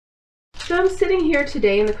So I'm sitting here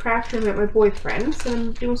today in the craft room at my boyfriend's and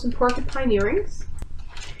I'm doing some porcupine earrings.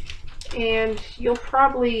 And you'll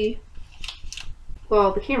probably,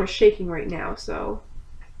 well, the camera's shaking right now, so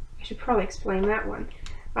I should probably explain that one.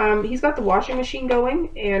 He's got the washing machine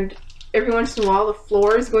going, and every once in a while the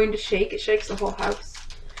floor is going to shake. It shakes the whole house.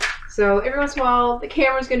 So every once in a while the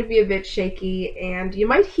camera's going to be a bit shaky, and you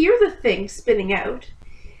might hear the thing spinning out.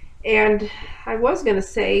 And I was going to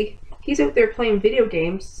say, he's out there playing video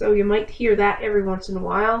games, so you might hear that every once in a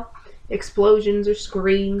while. Explosions or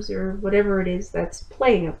screams or whatever it is that's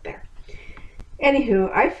playing out there.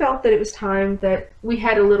 Anywho, I felt that it was time that we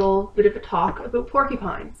had a little bit of a talk about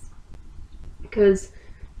porcupines. Because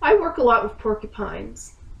I work a lot with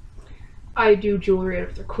porcupines. I do jewelry out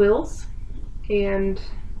of their quills, and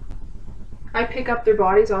I pick up their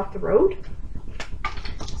bodies off the road.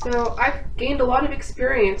 So I've gained a lot of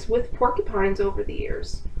experience with porcupines over the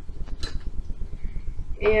years.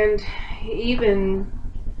 And even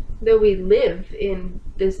though we live in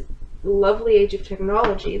this lovely age of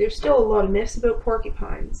technology, there's still a lot of myths about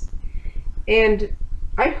porcupines. And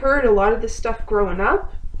I heard a lot of this stuff growing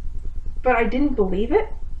up, but I didn't believe it.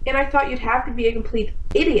 And I thought you'd have to be a complete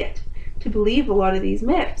idiot to believe a lot of these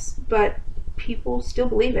myths, but people still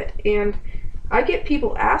believe it. And I get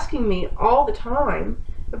people asking me all the time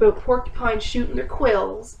about porcupines shooting their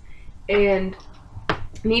quills and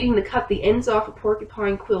needing to cut the ends off of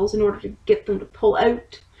porcupine quills in order to get them to pull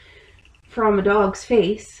out from a dog's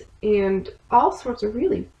face, and all sorts of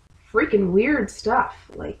really freaking weird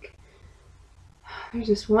stuff. Like, there's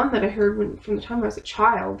this one that I heard from the time I was a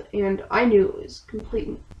child, and I knew it was complete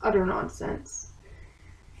and utter nonsense.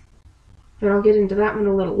 But I'll get into that one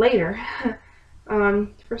a little later.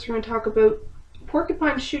 First we're going to talk about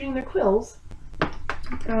porcupines shooting their quills.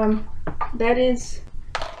 That is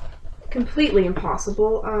completely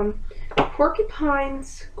impossible.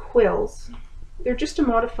 Porcupines' quills, they're just a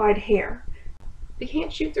modified hair. They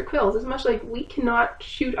can't shoot their quills, as much like we cannot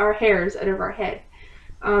shoot our hairs out of our head.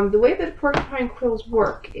 The way that porcupine quills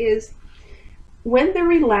work is when they're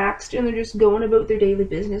relaxed and they're just going about their daily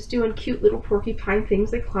business, doing cute little porcupine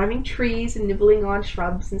things like climbing trees and nibbling on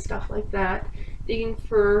shrubs and stuff like that, digging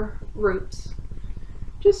for roots.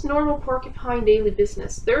 Just normal porcupine daily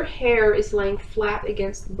business. Their hair is laying flat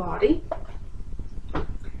against the body.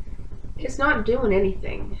 It's not doing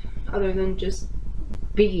anything other than just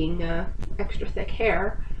being extra thick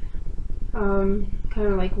hair. Kind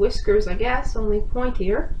of like whiskers, I guess, only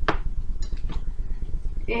pointier.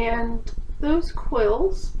 And those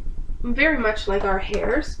quills, very much like our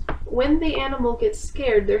hairs, when the animal gets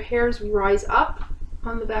scared, their hairs rise up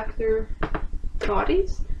on the back of their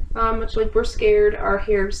bodies. Much like we're scared, our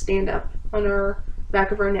hairs stand up on our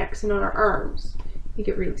back of our necks and on our arms. You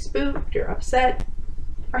get really spooked or upset,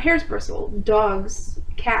 our hairs bristle. Dogs,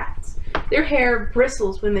 cats, their hair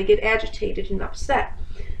bristles when they get agitated and upset.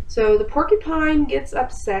 So the porcupine gets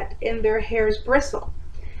upset and their hairs bristle.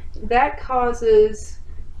 That causes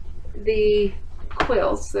the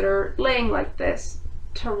quills that are laying like this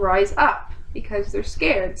to rise up because they're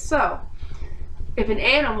scared. So if an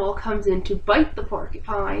animal comes in to bite the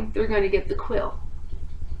porcupine, they're going to get the quill.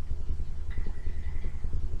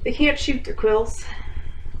 They can't shoot their quills.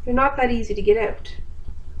 They're not that easy to get out.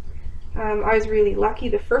 I was really lucky.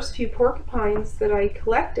 The first few porcupines that I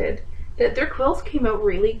collected, that their quills came out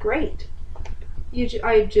really great.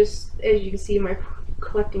 I just, as you can see in my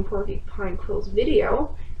collecting porcupine quills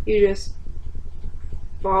video, you just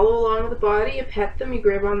follow along with the body, you pet them, you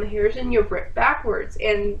grab on the hairs, and you rip backwards.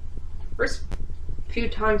 And first few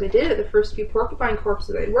times I did it, the first few porcupine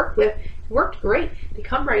corpses I worked with, it worked great. They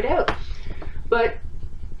come right out. But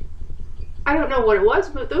I don't know what it was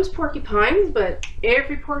about those porcupines, but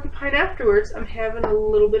every porcupine afterwards, I'm having a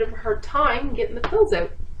little bit of a hard time getting the quills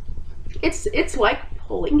out. It's like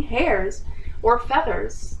pulling hairs or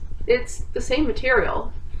feathers. It's the same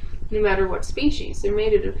material, no matter what species. They're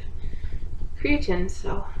made out of kittens,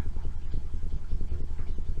 so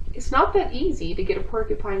it's not that easy to get a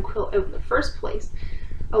porcupine quill out in the first place.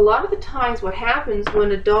 A lot of the times what happens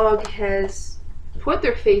when a dog has put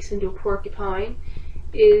their face into a porcupine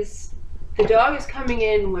is the dog is coming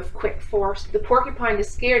in with quick force. The porcupine is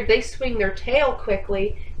scared. They swing their tail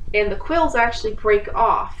quickly and the quills actually break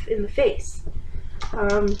off in the face.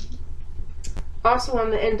 Also on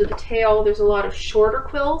the end of the tail there's a lot of shorter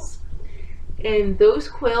quills, and those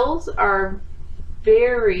quills are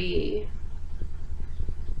very,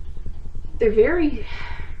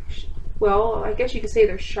 well, I guess you could say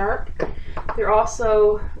they're sharp. They're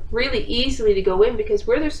also really easily to go in because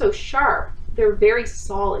where they're so sharp, they're very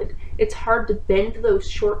solid. It's hard to bend those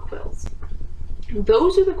short quills.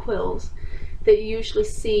 Those are the quills that you usually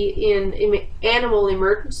see in animal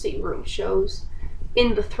emergency room shows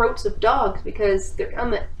in the throats of dogs, because they're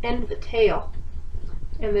on the end of the tail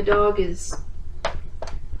and the dog is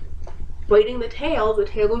biting the tail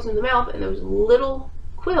goes in the mouth, and those little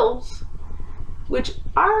quills, which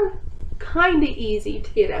are kind of easy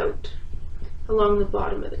to get out along the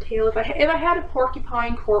bottom of the tail. If I had a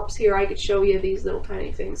porcupine corpse here, I could show you these little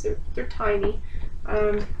tiny things. They're tiny.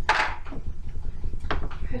 I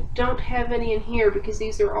don't have any in here because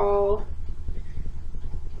these are all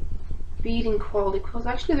beading quality quills.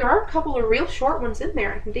 Actually, there are a couple of real short ones in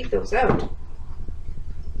there. I can dig those out.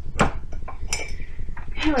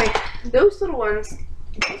 Anyway, those little ones,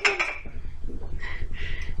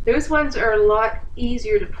 those ones are a lot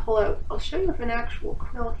easier to pull out. I'll show you with an actual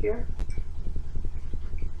quill here.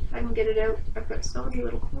 I can get it out. I've got so many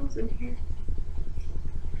little quills in here.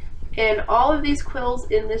 And all of these quills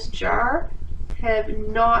in this jar have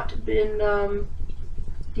not been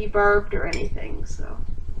debarbed or anything, so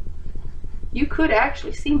you could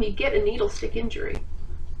actually see me get a needle stick injury.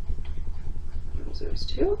 There's those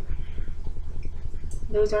two.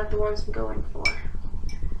 Those aren't the ones I'm going for.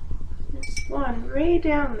 There's one way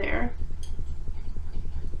down there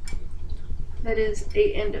that is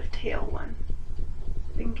a end of tail one.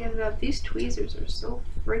 I can get it up. These tweezers are so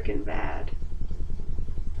freaking bad.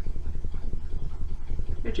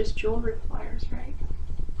 They're just jewelry pliers, right?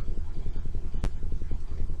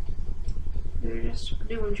 They're just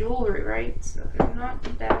doing jewelry, right? So they're not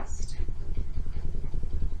the best.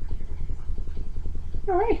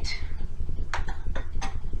 Alright.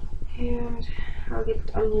 And I'll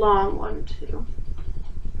get a long one too.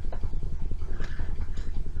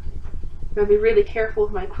 I'll be really careful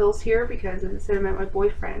with my quills here because, as I said, I'm at my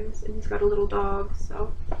boyfriend's and he's got a little dog,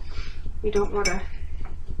 so we don't want to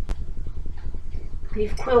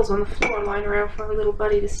leave quills on the floor lying around for our little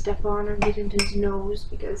buddy to step on or get into his nose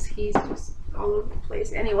because he's just all over the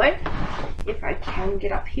place. Anyway, if I can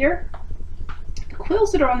get up here, the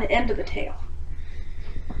quills that are on the end of the tail,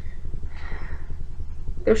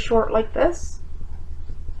 they're short like this,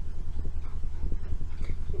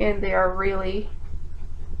 and they are really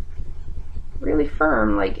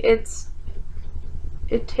firm. Like it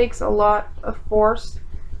takes a lot of force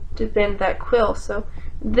to bend that quill. So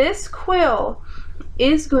this quill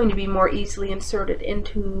is going to be more easily inserted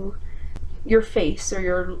into your face or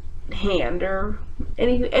your hand or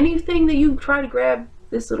anything that you try to grab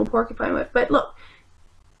this little porcupine with. But look,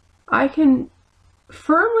 I can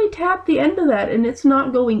firmly tap the end of that and it's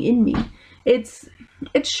not going in me. It's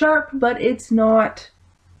sharp, but it's not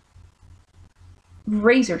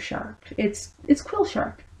razor sharp. It's quill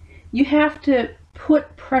sharp. You have to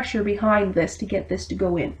put pressure behind this to get this to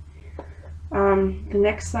go in. The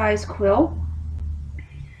next size quill,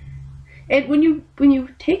 and when you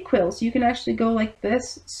take quills, you can actually go like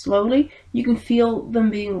this slowly. You can feel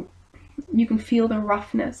them you can feel the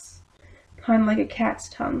roughness, kind of like a cat's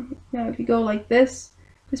tongue. Now if you go like this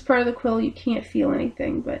part of the quill, you can't feel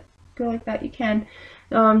anything, but go like that, you can.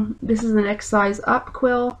 This is the next size up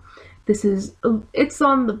quill. It's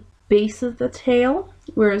on the base of the tail,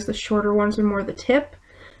 whereas the shorter ones are more the tip.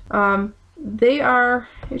 They are,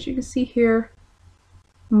 as you can see here,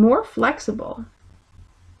 more flexible.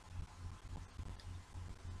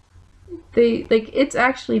 It's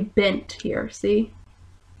actually bent here, see?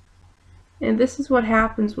 And this is what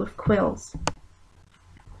happens with quills.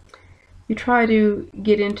 You try to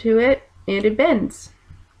get into it and it bends.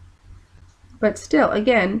 But still,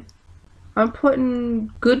 again, I'm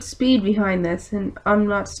putting good speed behind this and I'm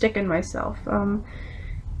not sticking myself.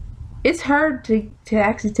 It's hard to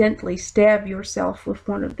accidentally stab yourself with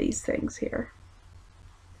one of these things here.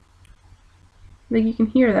 Like you can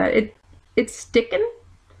hear that. It's sticking,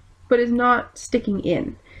 but it's not sticking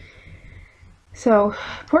in. So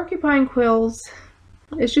porcupine quills,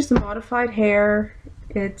 it's just a modified hair.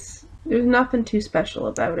 There's nothing too special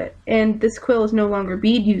about it. And this quill is no longer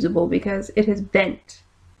bead usable because it has bent.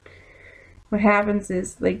 What happens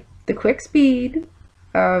is, like, the quick speed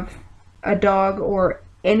of a dog or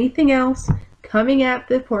anything else coming at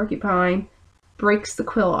the porcupine breaks the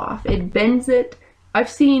quill off. It bends it. I've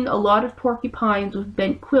seen a lot of porcupines with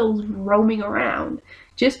bent quills roaming around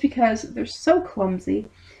just because they're so clumsy.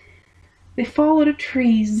 They fall out of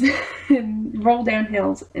trees and roll down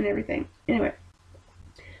hills and everything. Anyway,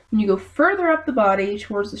 when you go further up the body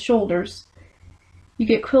towards the shoulders, you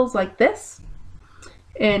get quills like this.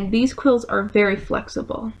 And these quills are very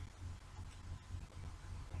flexible.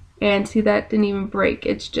 And see, that didn't even break.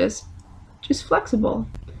 It's just flexible.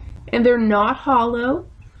 And they're not hollow.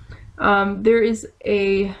 There is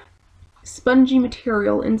a spongy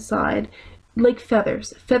material inside, like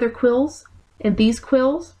feathers. Feather quills, And these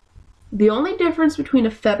quills, the only difference between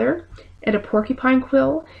a feather and a porcupine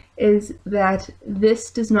quill is that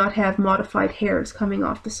this does not have modified hairs coming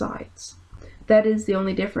off the sides. That is the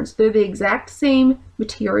only difference. They're the exact same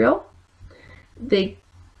material. They,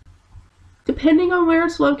 depending on where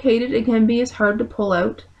it's located, it can be as hard to pull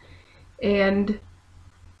out. And,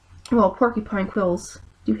 well, porcupine quills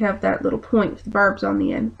do have that little point with the barbs on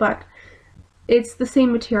the end, but it's the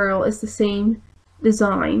same material, it's the same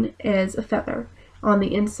design as a feather on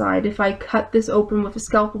the inside. If I cut this open with a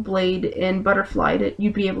scalpel blade and butterflied it,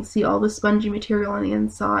 you'd be able to see all the spongy material on the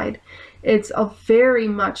inside. It's very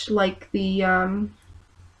much like the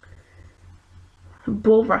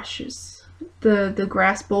bulrushes, the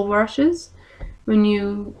grass bulrushes.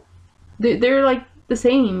 When they're like the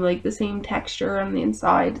same texture on the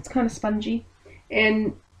inside. It's kind of spongy,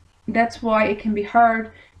 and that's why it can be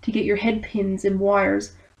hard to get your head pins and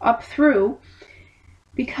wires up through,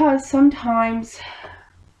 because sometimes,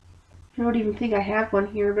 I don't even think I have one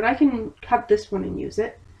here, but I can cut this one and use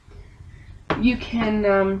it. You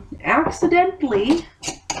can accidentally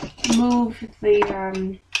move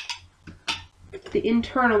the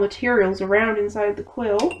internal materials around inside the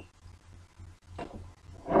quill.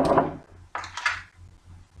 You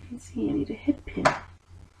can see I need a head pin.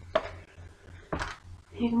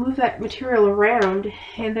 You can move that material around,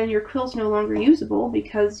 and then your quill's no longer usable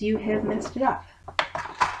because you have messed it up.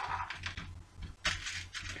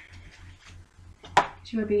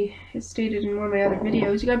 You gotta be, as stated in one of my other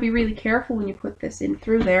videos, you gotta be really careful when you put this in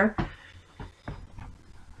through there.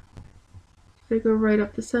 They go right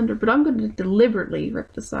up the center, but I'm going to deliberately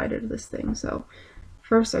rip the side out of this thing. So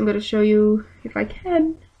first I'm going to show you, if I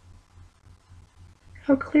can,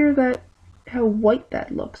 how white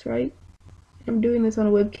that looks, right? I'm doing this on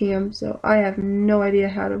a webcam, so I have no idea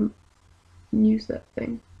how to use that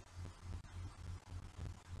thing.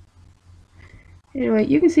 Anyway,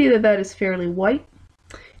 you can see that that is fairly white.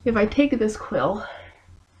 If I take this quill,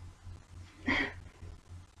 I'm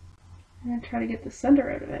going to try to get the center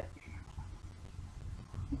out of it.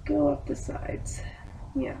 Go up the sides.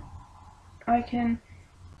 Yeah. I can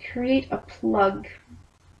create a plug.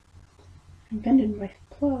 I'm bending my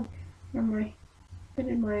plug, or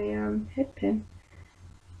bending my head pin.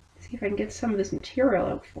 See if I can get some of this material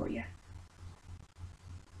out for you.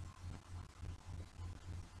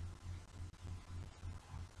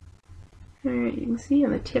 Alright, you can see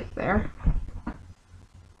on the tip there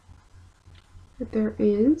that there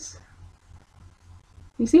is.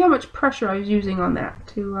 You see how much pressure I was using on that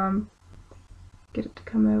to get it to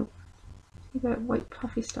come out. See that white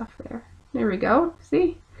puffy stuff there? There we go.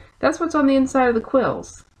 See? That's what's on the inside of the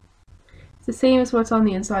quills. It's the same as what's on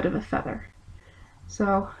the inside of a feather.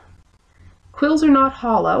 So, quills are not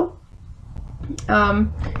hollow.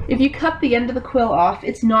 If you cut the end of the quill off,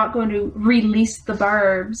 it's not going to release the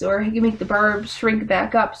barbs or make the barbs shrink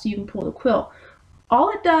back up so you can pull the quill.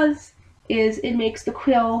 All it does is it makes the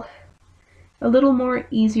quill a little more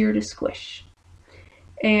easier to squish.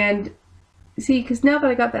 And see, because now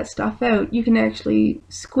that I got that stuff out, you can actually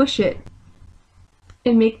squish it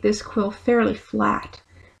and make this quill fairly flat.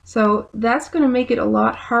 So that's going to make it a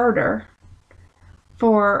lot harder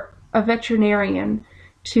for a veterinarian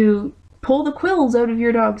to pull the quills out of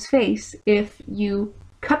your dog's face if you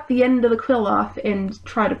cut the end of the quill off and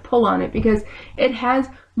try to pull on it, because it has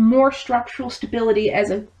more structural stability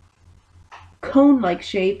as a cone-like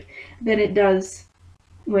shape than it does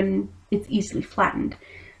when it's easily flattened.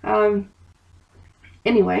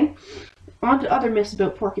 Anyway, on to other myths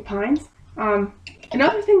about porcupines.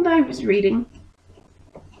 Another thing that I was reading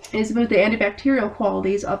is about the antibacterial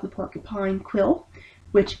qualities of the porcupine quill,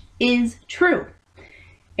 which is true.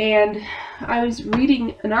 And I was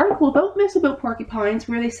reading an article about myths about porcupines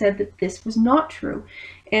where they said that this was not true.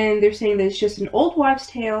 And they're saying that it's just an old wives'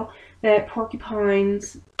 tale that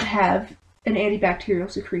porcupines have an antibacterial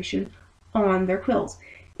secretion on their quills.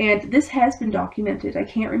 And this has been documented. I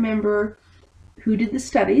can't remember who did the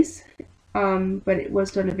studies, but it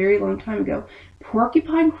was done a very long time ago.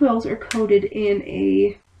 Porcupine quills are coated in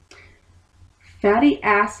a fatty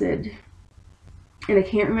acid, and I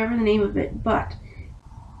can't remember the name of it, but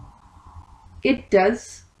it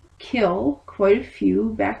does kill quite a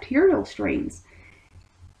few bacterial strains.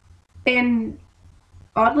 And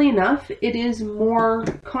oddly enough, it is more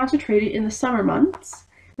concentrated in the summer months.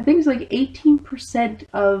 I think it's like 18%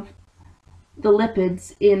 of the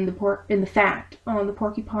lipids in the fat on the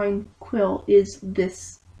porcupine quill is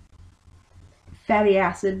this fatty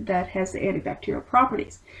acid that has the antibacterial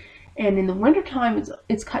properties. And in the wintertime,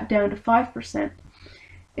 it's cut down to 5%.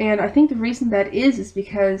 And I think the reason that is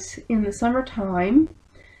because in the summertime,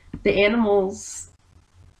 the animals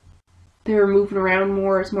they're moving around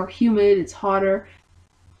more, it's more humid, it's hotter.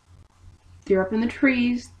 They're up in the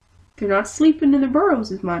trees, they're not sleeping in the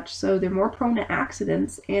burrows as much, so they're more prone to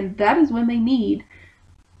accidents, and that is when they need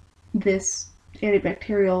this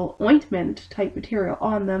antibacterial ointment type material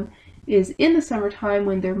on them, is in the summertime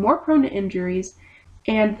when they're more prone to injuries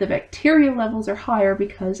and the bacteria levels are higher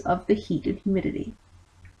because of the heat and humidity.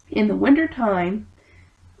 In the winter time,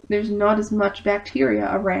 there's not as much bacteria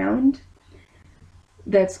around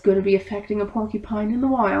that's going to be affecting a porcupine in the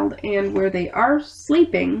wild, and where they are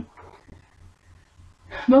sleeping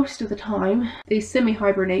most of the time, they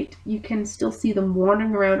semi-hibernate. You can still see them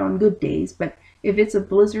wandering around on good days, but if it's a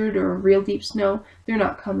blizzard or a real deep snow, they're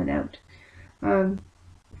not coming out.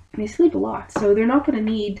 They sleep a lot, so they're not going to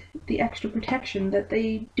need the extra protection that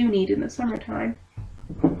they do need in the summertime.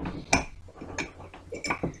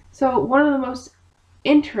 So one of the most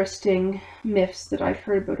interesting myths that I've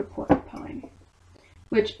heard about a porcupine,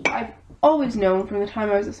 which I've always known from the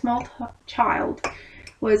time I was a small child,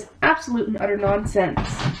 was absolute and utter nonsense,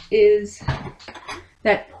 is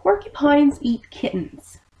that porcupines eat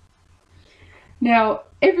kittens. Now,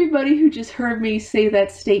 everybody who just heard me say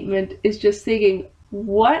that statement is just thinking,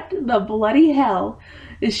 what the bloody hell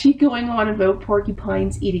is she going on about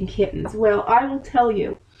porcupines eating kittens? Well, I will tell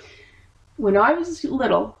you, when I was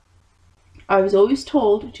little, I was always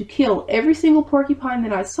told to kill every single porcupine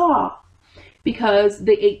that I saw because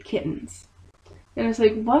they ate kittens. And I was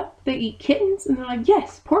like, what? They eat kittens? And they're like,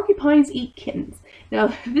 yes, porcupines eat kittens.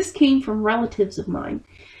 Now, this came from relatives of mine.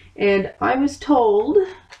 And I was told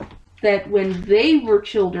that when they were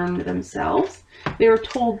children themselves, they were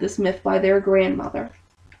told this myth by their grandmother,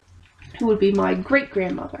 who would be my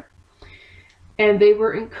great-grandmother. And they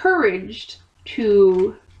were encouraged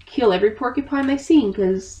to kill every porcupine they seen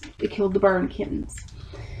because it killed the barn kittens.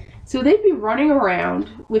 So they'd be running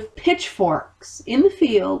around with pitchforks in the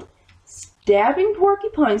field, stabbing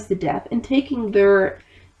porcupines to death and taking their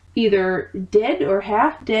either dead or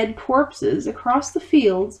half-dead corpses across the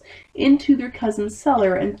fields into their cousin's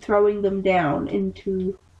cellar and throwing them down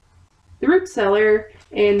into the root cellar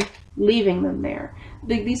and leaving them there.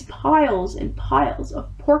 These piles and piles of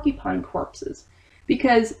porcupine corpses,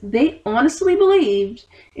 because they honestly believed,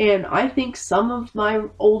 and I think some of my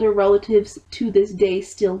older relatives to this day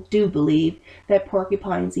still do believe, that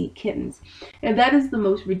porcupines eat kittens. And that is the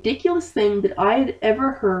most ridiculous thing that I had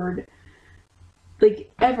ever heard.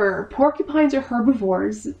 Like, ever. Porcupines are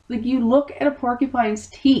herbivores. Like, you look at a porcupine's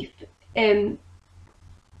teeth and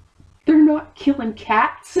they're not killing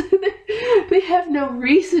cats. They have no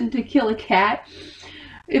reason to kill a cat.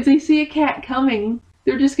 If they see a cat coming,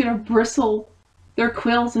 they're just gonna bristle their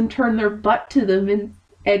quills and turn their butt to them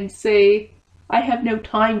and say, I have no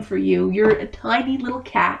time for you. You're a tiny little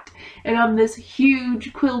cat and I'm this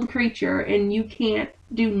huge quilled creature and you can't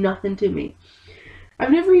do nothing to me.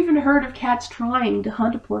 I've never even heard of cats trying to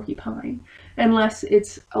hunt a porcupine, unless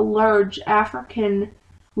it's a large African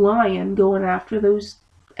lion going after those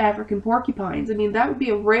African porcupines. I mean, that would be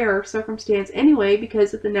a rare circumstance anyway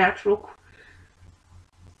because of the natural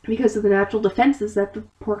defenses that the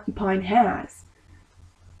porcupine has.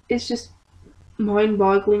 It's just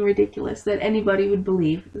mind-boggling ridiculous that anybody would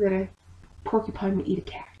believe that a porcupine would eat a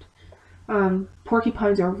cat.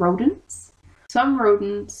 Porcupines are rodents. Some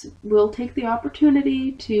rodents will take the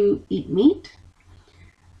opportunity to eat meat,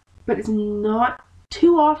 but it's not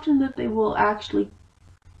too often that they will actually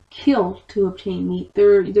kill to obtain meat.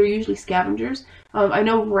 They're usually scavengers. I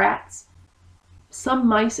know rats, some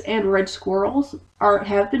mice, and red squirrels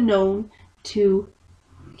have been known to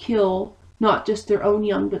kill not just their own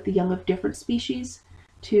young, but the young of different species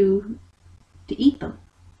to eat them.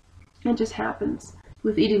 It just happens.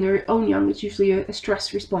 With eating their own young, it's usually a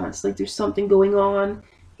stress response. Like there's something going on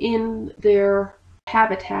in their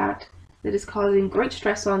habitat that is causing great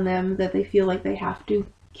stress on them that they feel like they have to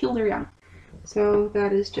kill their young. So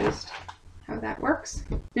that is just how that works.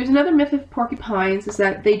 There's another myth of porcupines, is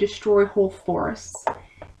that they destroy whole forests.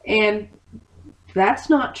 And that's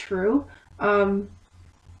not true.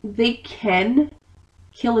 They can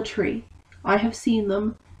kill a tree. I have seen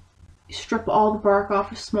them strip all the bark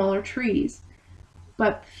off of smaller trees.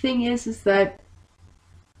 But the thing is that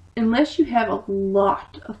unless you have a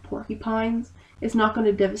lot of porcupines, it's not going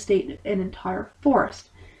to devastate an entire forest.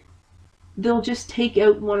 They'll just take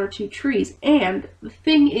out one or two trees. And the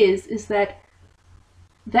thing is that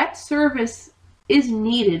that service is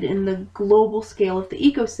needed in the global scale of the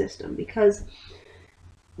ecosystem, because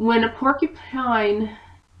when a porcupine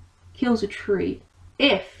kills a tree,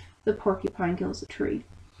 if the porcupine kills a tree,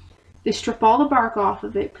 they strip all the bark off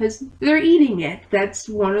of it because they're eating it. That's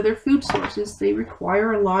one of their food sources. They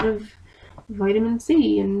require a lot of vitamin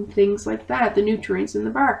C and things like that, the nutrients in the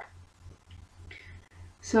bark.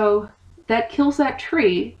 So that kills that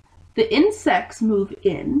tree. The insects move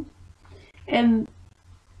in and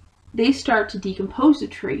they start to decompose the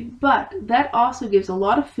tree, but that also gives a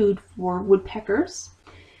lot of food for woodpeckers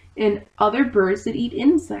and other birds that eat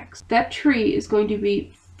insects. That tree is going to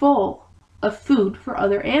be full of food for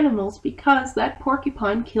other animals because that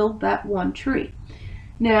porcupine killed that one tree.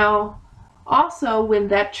 Now, also when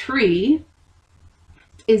that tree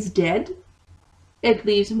is dead, it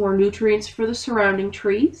leaves more nutrients for the surrounding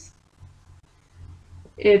trees.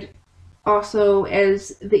 It also,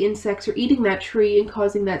 as the insects are eating that tree and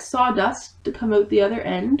causing that sawdust to come out the other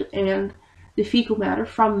end, and the fecal matter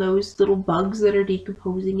from those little bugs that are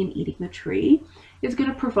decomposing and eating the tree, is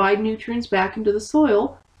going to provide nutrients back into the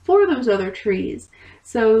soil for those other trees.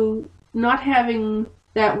 So not having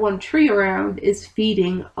that one tree around is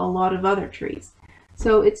feeding a lot of other trees.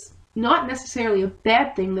 So it's not necessarily a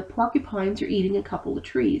bad thing that porcupines are eating a couple of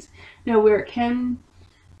trees. Now, where it can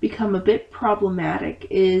become a bit problematic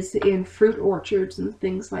is in fruit orchards and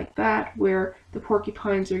things like that, where the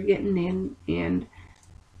porcupines are getting in and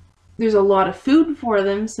there's a lot of food for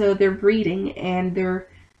them, so they're breeding and they're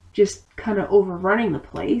just kind of overrunning the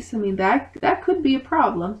place. I mean, that could be a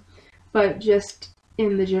problem, but just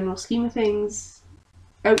in the general scheme of things,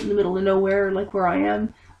 out in the middle of nowhere, like where I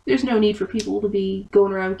am, there's no need for people to be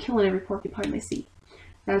going around killing every porcupine they see.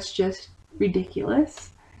 That's just ridiculous,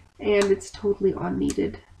 and it's totally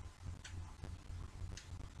unneeded.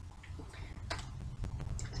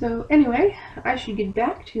 So anyway, I should get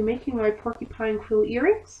back to making my porcupine quill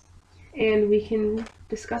earrings, and we can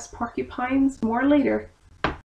discuss porcupines more later.